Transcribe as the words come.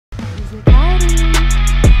Jajaybmcfadde.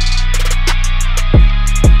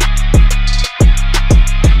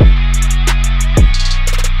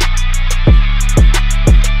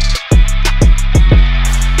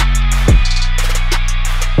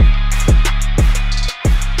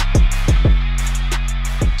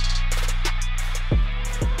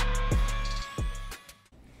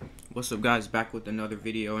 What's up, guys? Back with another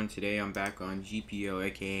video, and today I'm back on GPO,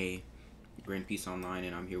 aka Grand Peace Online,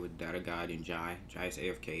 and I'm here with Data God and Jai. Jai's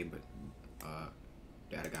AFK, but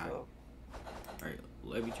Data God. Alright,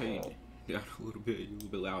 let me tell you down a little bit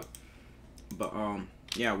loud. But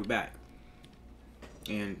yeah, we're back,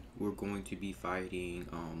 and we're going to be fighting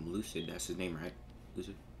Lucid. That's his name, right?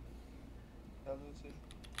 Lucid. Yeah, Lucid.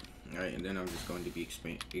 Alright, and then I'm just going to be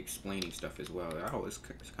explaining stuff as well. Oh, it's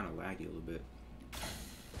kind of laggy a little bit.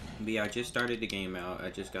 But yeah, I just started the game out. I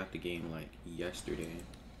just got the game like yesterday.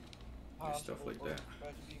 And stuff like that.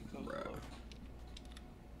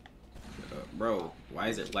 Bro, why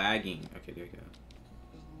is it lagging? Okay, there you go.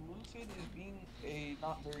 Lucid is being a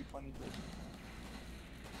not very funny person.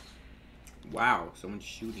 Wow, someone's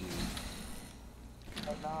shooting me.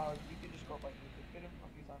 Now you can just go like Lucid. Hit him a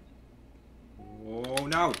few times. Oh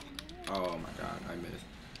no! Oh my god, I missed.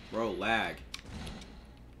 Bro, lag.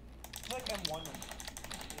 It's like M1.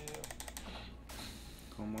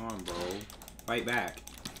 Come on, bro. Fight back.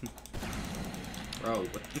 Bro,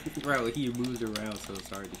 bro, he moves around, so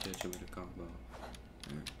sorry to catch him with a combo.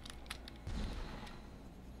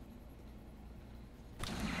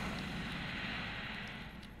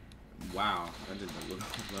 Wow, that did a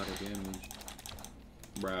lot of damage.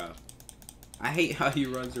 Bruh. I hate how he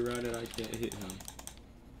runs around and I can't hit him.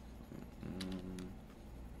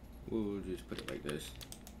 We'll just put it like this.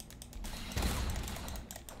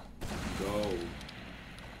 Go.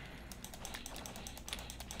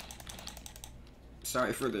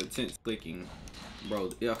 Sorry for the intense clicking,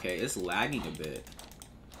 bro. Okay, it's lagging a bit,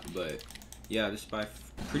 but yeah, this is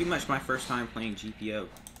pretty much my first time playing GPO,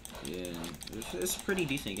 and it's a pretty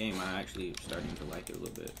decent game. I actually starting to like it a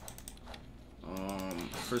little bit.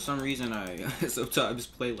 For some reason I sometimes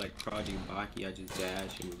play like Project Baki. I just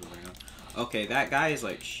dash and move around. Okay, that guy is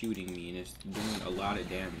like shooting me and it's doing a lot of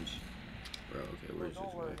damage, bro. Okay, where's this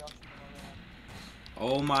guy?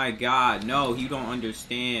 Oh my god, no, you don't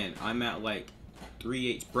understand. I'm at like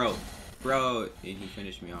 3H, bro, and he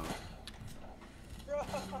finished me off. Bro,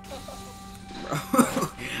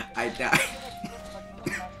 I died.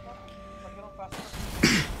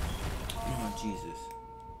 Oh, Jesus.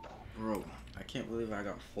 Bro, I can't believe I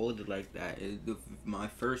got folded like that. It's my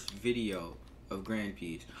first video of Grand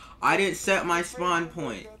Peace. I didn't set my spawn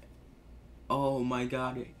point. Oh my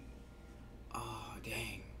god. Oh,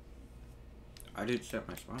 dang. I didn't set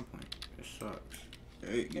my spawn point. It sucks.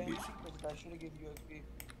 Hey, you do. I should have given you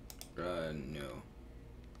a No.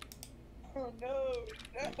 Oh no!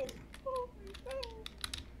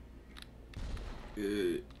 No!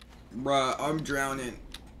 Bruh, I'm drowning.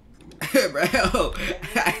 Bro. Your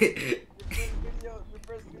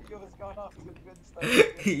first video has gone off to a good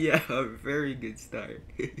start. Yeah, a very good start.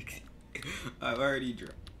 I've already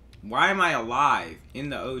drowned. Why am I alive in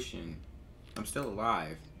the ocean? I'm still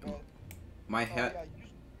alive. My head.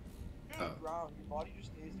 Your body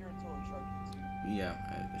just stays there until a shark hits you. Yeah,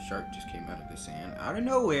 the shark just came out of the sand out of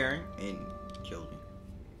nowhere and killed me.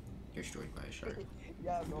 Destroyed by a shark.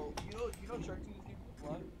 Yeah, bro. You know sharks use people for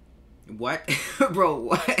blood? What? Bro,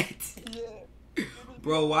 what? Yeah.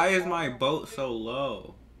 Bro, why is my boat so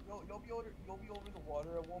low? You'll be over the water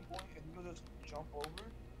at one point and you'll just jump over.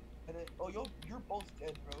 And then, you're both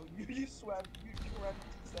dead, bro. You swam, you ran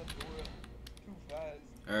into Sandora too fast.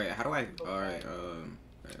 Alright, how do I, alright,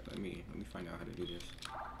 let me find out how to do this.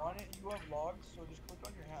 On it, you have logs, so just click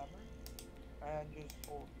on your hammer and just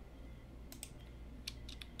hold.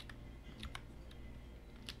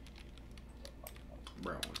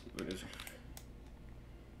 Bro, what is it?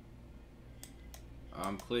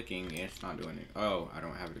 I'm clicking, and it's not doing it. Oh, I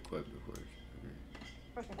don't have it equipped, of course.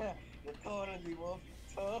 Totally, Wolf.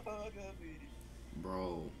 Totally.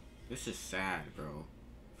 Bro, this is sad, bro.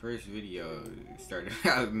 First video started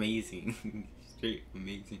out amazing. Straight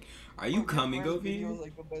amazing. Are you coming over here?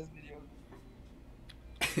 Like the best video.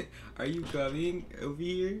 Are you coming over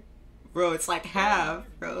here? Bro, it's like half,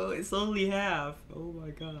 bro. It's only half. Oh my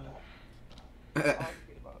god. What are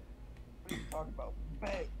you talking about?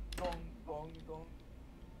 Bang, gong, gong, gong.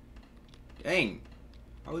 Dang.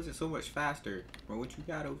 How is it so much faster? Bro, what you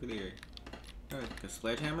got over there? Like a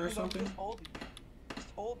sledgehammer or something? Just hold it. Just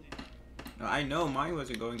hold it. No, I know mine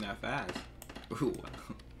wasn't going that fast. Ooh,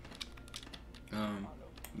 wow.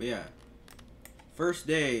 But yeah. First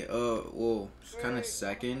day, well, it's kind of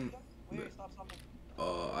second. Wait, stop.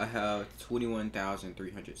 I have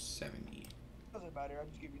 21,370. Doesn't matter. I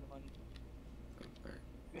just give you the money.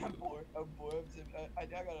 I'm bored. I'm bored. I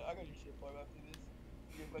gotta shit farm after this.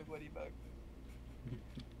 Get my money back.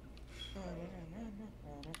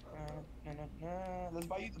 Let's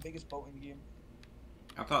buy you the biggest boat in the game.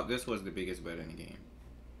 I thought this was the biggest boat in the game.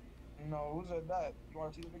 No, who said that? You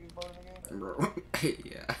want to see the biggest boat in the game? Bro.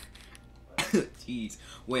 Yeah. Jeez.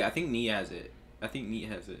 Wait, I think Neat has it. I think Neat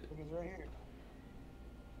has it. Look, it's right here.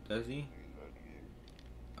 Does he? It's right here.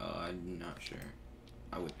 I'm not sure.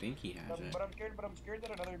 I would think he has it. But I'm scared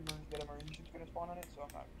that another marine ship's gonna spawn on it, so I'm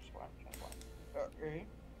not just trying to spawn. Right here.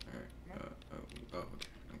 Alright. Okay.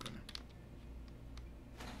 I'm gonna.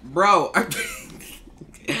 Bro!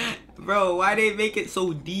 Bro, why they make it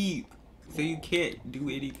so deep? So you can't do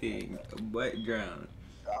anything but drown.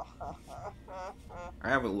 I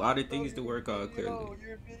have a lot of things to work on, clearly.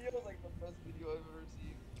 Your video is like the best video I've ever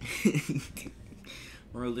seen.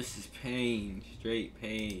 Bro, this is pain. Straight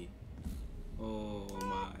pain. Oh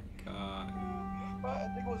my god. I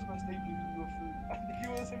think it was a mistake giving you a fruit. I think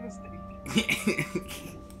it was a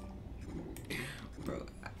mistake. Bro,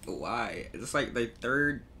 why? It's like the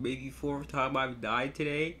third, maybe fourth time I've died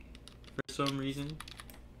today for some reason.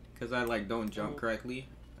 Cause I like don't jump correctly.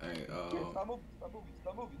 Alright, Stop moving.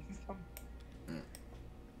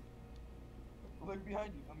 Look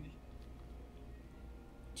behind you.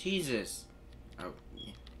 Jesus. Oh,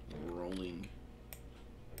 yeah. Rolling.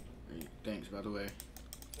 Right, thanks, by the way.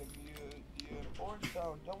 The orange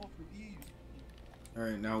town, double for ease.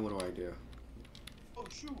 Alright, now what do I do? Oh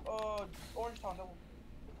shoot, orange town, double.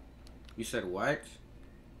 You said what?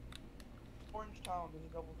 Orange town, there's a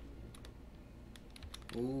double.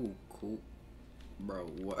 Ooh, cool. Bro,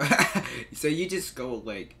 what? So you just go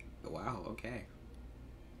like, wow, okay.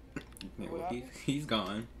 Yeah, well, he's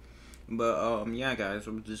gone. But yeah, guys,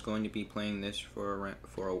 I'm just going to be playing this for a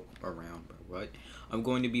round. What? I'm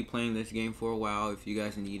going to be playing this game for a while. If you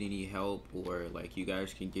guys need any help, or like you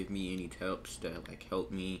guys can give me any tips to like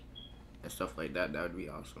help me and stuff like that, that would be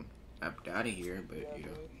awesome. I'm out of here, but Yeah, you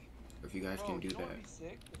know, if you guys can do you know that. what'd be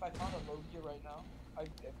sick? If I found a Logia right now,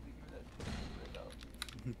 I'd definitely do that right now.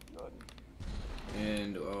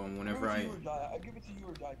 And whenever I'd give it to you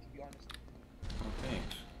or die, to be honest. Oh,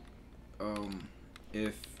 thanks.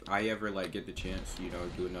 If I ever like get the chance, you know,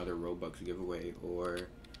 do another Robux giveaway or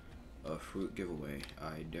a fruit giveaway,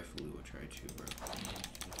 I definitely will try to, bro.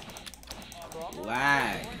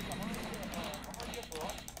 Lag.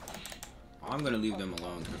 I'm gonna leave them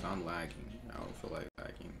alone because I'm lagging. I don't feel like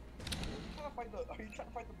lagging. Are you trying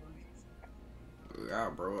to fight the Marines? Yeah,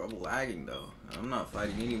 bro, I'm lagging though. I'm not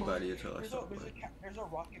fighting anybody until I stop playing. There's a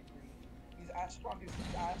rocket Marine. He's as strong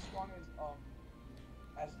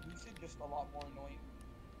as Lucid, just a lot more annoying.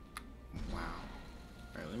 Wow.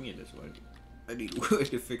 Alright, let me get this one. I need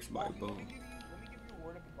wood to fix my bow. Let me give you a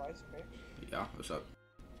word of advice, okay? Yeah, what's up?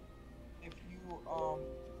 If you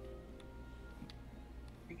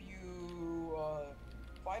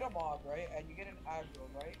fight a mob, right, and you get an aggro,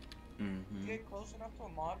 right? You get close enough to a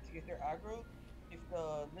mob to get their aggro. If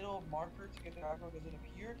the little marker to get their aggro doesn't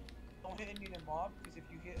appear, don't hit any of the mob, because if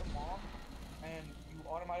you hit a mob and you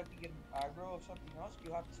automatically get an aggro of something else,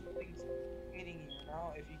 you have two things hitting you.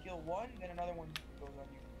 Now, if you kill one, then another one goes on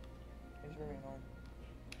you. It's very annoying.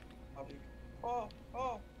 Oh,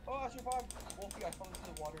 I survived! Wolfie, I fell into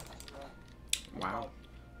the water. Wow.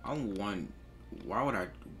 I'm one. Why would I?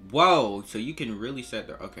 Whoa! So you can really set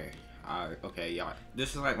the. Okay. Okay, yeah.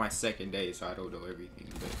 This is like my second day, so I don't know everything,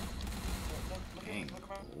 but. Dang,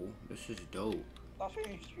 cool. This is dope. Stop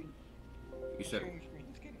sharing your screen. You said.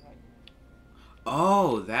 It's getting high.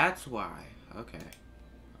 Oh, that's why. Okay.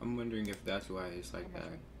 I'm wondering if that's why it's like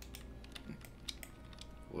that.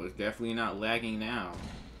 Well, it's definitely not lagging now.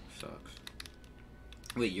 Sucks.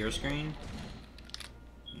 Wait, your screen?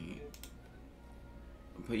 Yeah.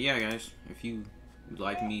 But yeah, guys, if you would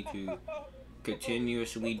like me to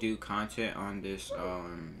continuously do content on this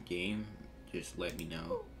game, just let me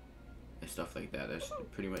know and stuff like that. That's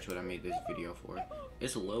pretty much what I made this video for.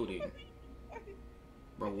 It's loading.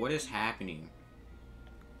 Bro, what is happening?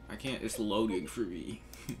 I can't, it's loading for me.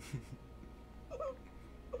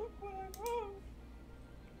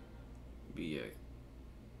 But yeah.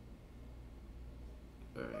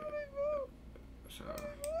 So,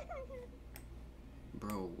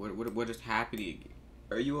 bro, what is happening?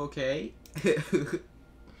 Are you okay?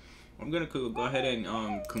 I'm gonna go ahead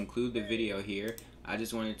and conclude the video here. I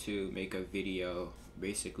just wanted to make a video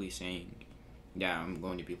basically saying, yeah, I'm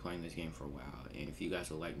going to be playing this game for a while, and if you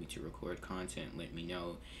guys would like me to record content, let me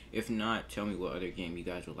know. If not, tell me what other game you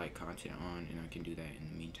guys would like content on, and I can do that in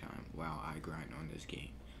the meantime while I grind on this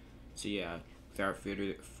game. So yeah, without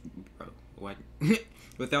further, bro, what?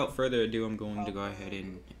 Without further ado, I'm going to go ahead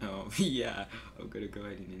and, yeah, I'm gonna go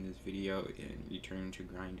ahead and end this video and return to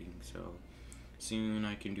grinding. So soon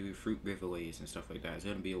I can do fruit giveaways and stuff like that. It's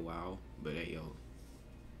gonna be a while, but hey, yo,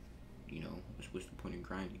 you know, what's the point in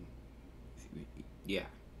grinding? Yeah,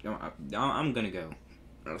 I'm gonna go.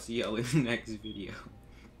 I'll see y'all in the next video.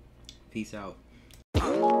 Peace out.